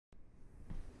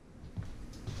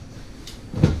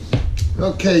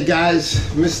Okay guys,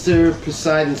 Mr.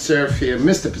 Poseidon Surf here,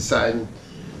 Mr. Poseidon.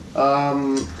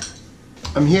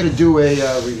 I'm here to do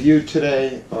a review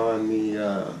today on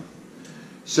the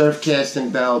surf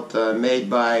casting belt made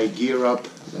by Gear Up.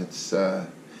 That's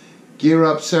Gear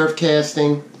Up Surf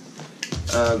Casting.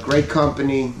 Great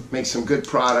company, makes some good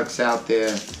products out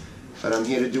there, but I'm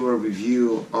here to do a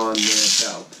review on their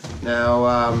belt. Now,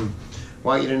 I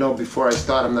want you to know before I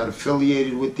start, I'm not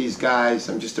affiliated with these guys.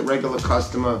 I'm just a regular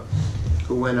customer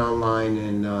who went online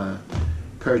and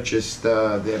purchased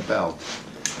their belt.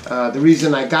 The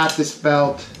reason I got this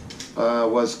belt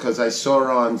was because I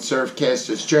saw on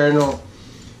Surfcaster's Journal,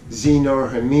 Zino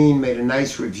Hermine made a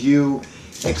nice review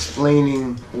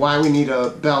explaining why we need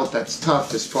a belt that's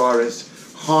tough as far as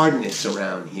hardness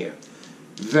around here.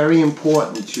 Very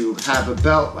important to have a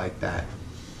belt like that.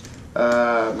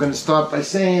 I'm going to start by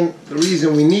saying the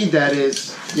reason we need that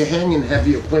is you're hanging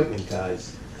heavy equipment,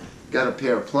 guys. You got a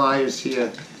pair of pliers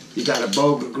here, you got a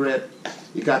boga grip,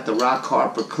 you got the Rock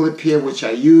Harper clip here, which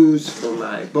I use for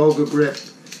my boga grip.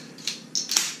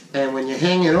 And when you're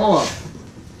hanging off,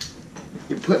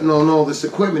 you're putting on all this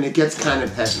equipment, it gets kind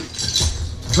of heavy.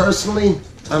 Personally,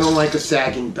 I don't like a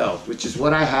sagging belt, which is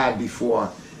what I had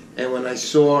before. And when I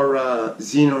saw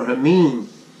Zino Hermine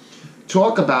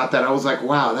talk about that, I was like,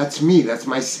 wow, that's me, that's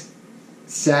my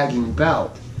sagging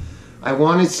belt. I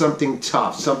wanted something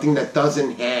tough, something that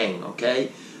doesn't hang,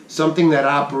 okay? Something that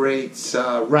operates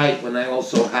right when I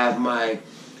also have my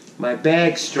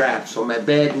bag straps or my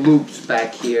bag loops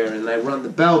back here and I run the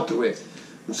belt through it.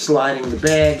 I'm sliding the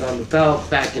bag on the belt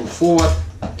back and forth,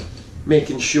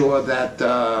 making sure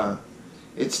that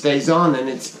it stays on and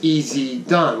it's easy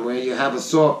done. Where you have a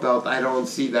soft belt, I don't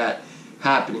see that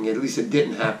happening. At least it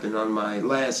didn't happen on my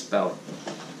last belt.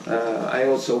 I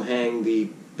also hang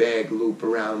the bag loop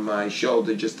around my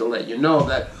shoulder just to let you know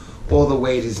that all the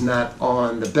weight is not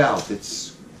on the belt.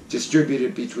 It's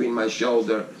distributed between my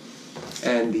shoulder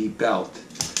and the belt.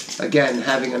 Again,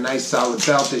 having a nice solid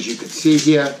belt, as you can see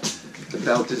here, the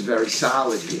belt is very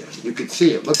solid here. You can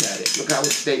see it, look at it. Look how it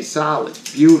stays solid,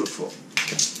 beautiful.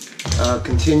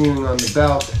 Continuing on the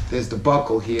belt, there's the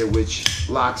buckle here which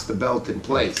locks the belt in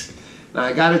place. Now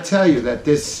I gotta tell you that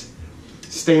this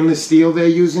stainless steel they're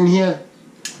using here,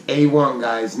 A1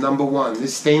 guys, #1.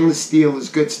 This stainless steel is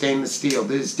good stainless steel.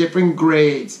 There's different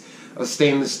grades of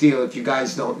stainless steel if you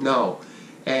guys don't know.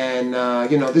 And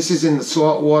you know, this is in the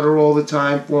salt water all the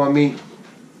time for me.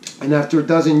 And after a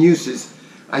dozen uses,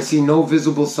 I see no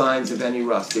visible signs of any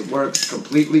rust. It works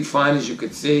completely fine, as you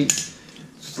can see.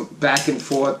 Back and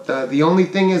forth. The only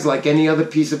thing is, like any other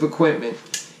piece of equipment,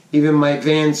 even my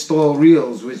Van Stall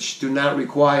reels, which do not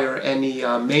require any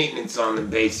maintenance on them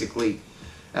basically,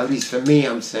 at least for me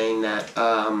I'm saying that,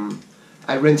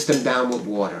 I rinse them down with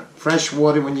water. Fresh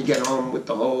water when you get home with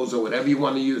the hose or whatever you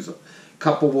want to use, a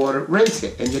cup of water, rinse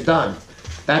it and you're done.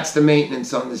 That's the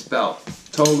maintenance on this belt.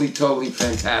 Totally, totally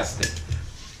fantastic.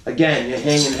 Again, you're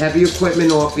hanging heavy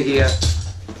equipment off of here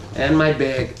and my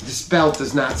bag. This belt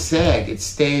does not sag. It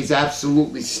stays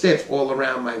absolutely stiff all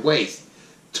around my waist.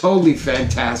 Totally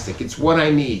fantastic. It's what I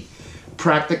need.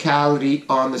 Practicality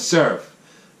on the surf.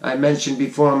 I mentioned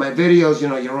before in my videos, you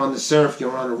know, you're on the surf,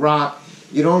 you're on a rock.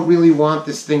 You don't really want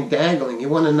this thing dangling. You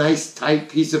want a nice tight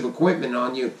piece of equipment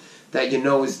on you that you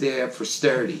know is there for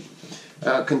sturdy.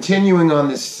 Continuing on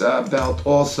this belt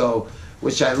also,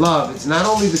 which I love, it's not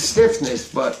only the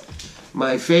stiffness, but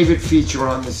my favorite feature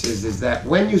on this is that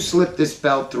when you slip this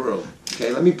belt through,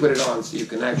 okay, let me put it on so you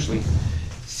can actually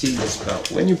see this belt.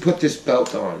 When you put this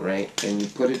belt on, right, and you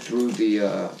put it through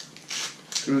the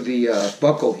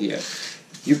buckle here,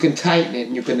 you can tighten it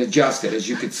and you can adjust it. As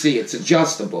you can see, it's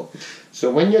adjustable.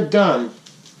 So when you're done,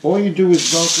 all you do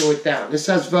is Velcro it down. This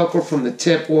has Velcro from the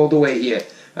tip all the way here.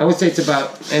 I would say it's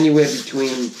about anywhere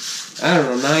between, I don't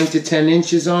know, 9 to 10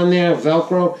 inches on there,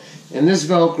 Velcro. And this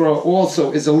Velcro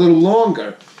also is a little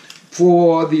longer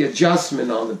for the adjustment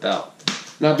on the belt.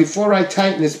 Now before I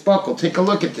tighten this buckle, take a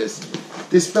look at this.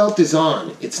 This belt is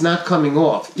on. It's not coming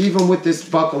off, even with this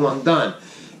buckle undone.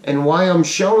 And why I'm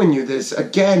showing you this,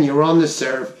 again, you're on the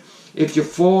surf. If you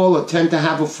fall or tend to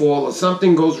have a fall or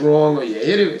something goes wrong or you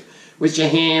hit it with your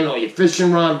hand or your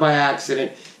fishing rod by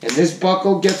accident and this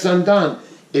buckle gets undone,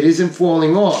 it isn't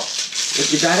falling off.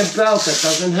 If you got a belt that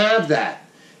doesn't have that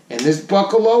and this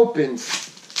buckle opens,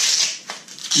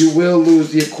 you will lose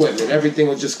the equipment. Everything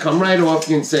will just come right off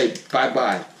you and say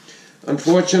bye-bye.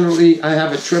 Unfortunately, I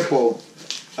have a triple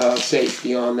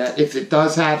safety on that. If it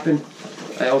does happen,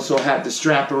 I also have the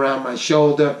strap around my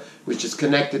shoulder, which is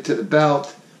connected to the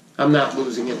belt. I'm not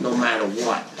losing it no matter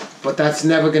what. But that's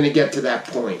never going to get to that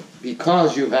point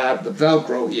because you have the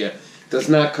Velcro here. It does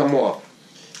not come off.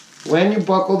 when you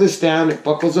buckle this down, it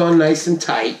buckles on nice and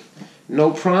tight.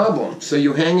 No problem. So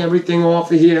you hang everything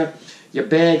off of here. Your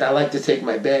bag, I like to take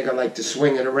my bag, I like to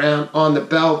swing it around on the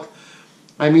belt.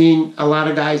 I mean, a lot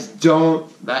of guys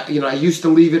don't. I used to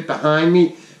leave it behind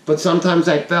me, but sometimes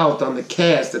I felt on the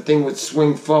cast the thing would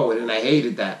swing forward, and I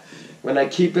hated that. When I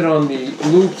keep it on the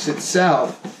loops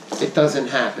itself, it doesn't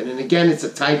happen. And again, it's a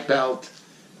tight belt.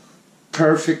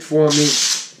 Perfect for me.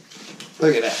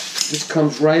 Look at that. This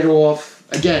comes right off.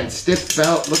 Again, stiff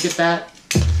belt. Look at that.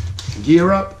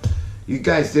 Gear Up. You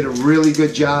guys did a really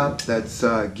good job. That's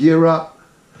Gear Up.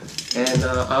 And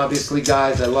obviously,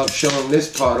 guys, I love showing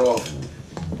this part off.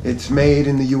 It's made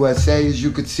in the USA, as you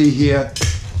could see here.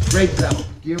 Great belt.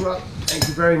 Gear Up. Thank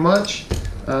you very much.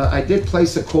 I did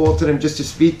place a call to them just to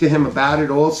speak to him about it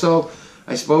also.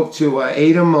 I spoke to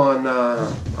Adam on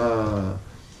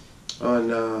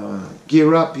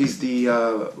Gear Up. He's the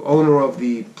owner of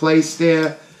the place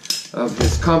there, of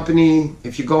his company.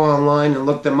 If you go online and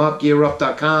look them up,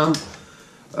 gearup.com,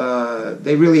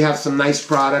 they really have some nice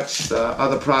products,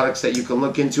 other products that you can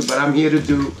look into, but I'm here to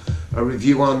do a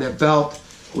review on their belt,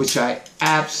 which I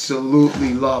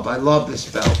absolutely love. I love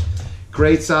this belt.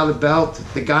 Great solid belt.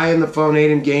 The guy on the phone,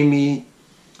 Adam, gave me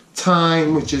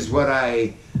time, which is what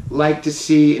I like to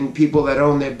see in people that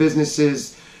own their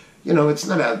businesses. You know, it's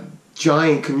not a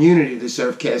giant community, the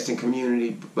surf casting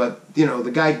community, but,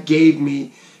 the guy gave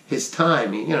me his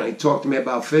time. He talked to me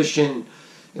about fishing,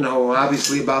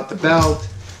 obviously about the belt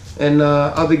and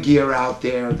other gear out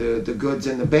there, the goods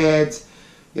and the bads.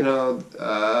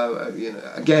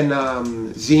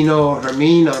 Again, Zeno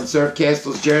Hermine on Surf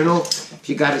Castles Journal. If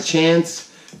you got a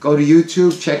chance, go to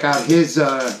YouTube, check out his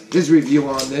review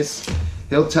on this.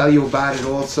 He'll tell you about it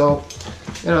also.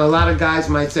 A lot of guys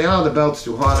might say, "Oh, the belt's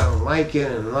too hard, I don't like it,"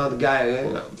 and another guy,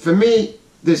 For me,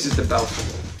 this is the belt for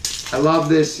me. I love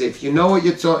this. If you know what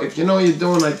you're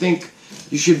doing, I think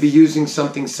you should be using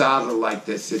something solid like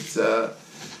this. It's a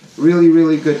really,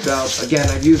 really good belt. Again,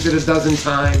 I've used it a dozen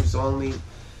times only.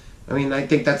 I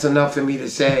think that's enough for me to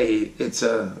say it's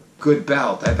a good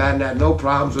belt. I've had no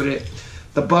problems with it.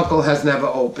 The buckle has never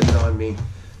opened on me.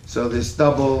 So this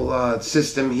double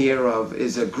system here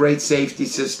is a great safety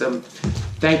system.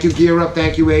 Thank you, Gear Up.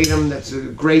 Thank you, Adam. That's a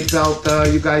great belt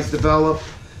you guys developed.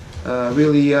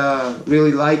 Really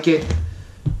like it.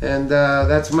 And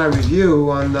that's my review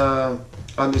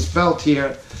on this belt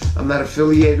here. I'm not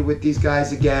affiliated with these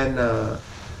guys again.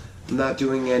 I'm not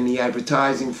doing any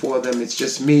advertising for them. It's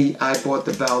just me. I bought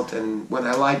the belt, and when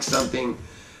I like something,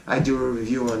 I do a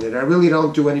review on it. I really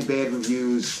don't do any bad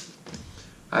reviews.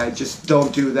 I just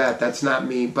don't do that. That's not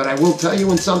me. But I will tell you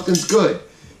when something's good.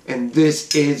 And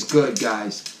this is good,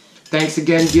 guys. Thanks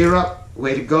again, Gear Up.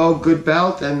 Way to go. Good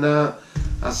belt. And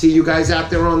I'll see you guys out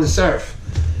there on the surf.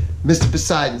 Mr.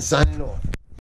 Poseidon signing off.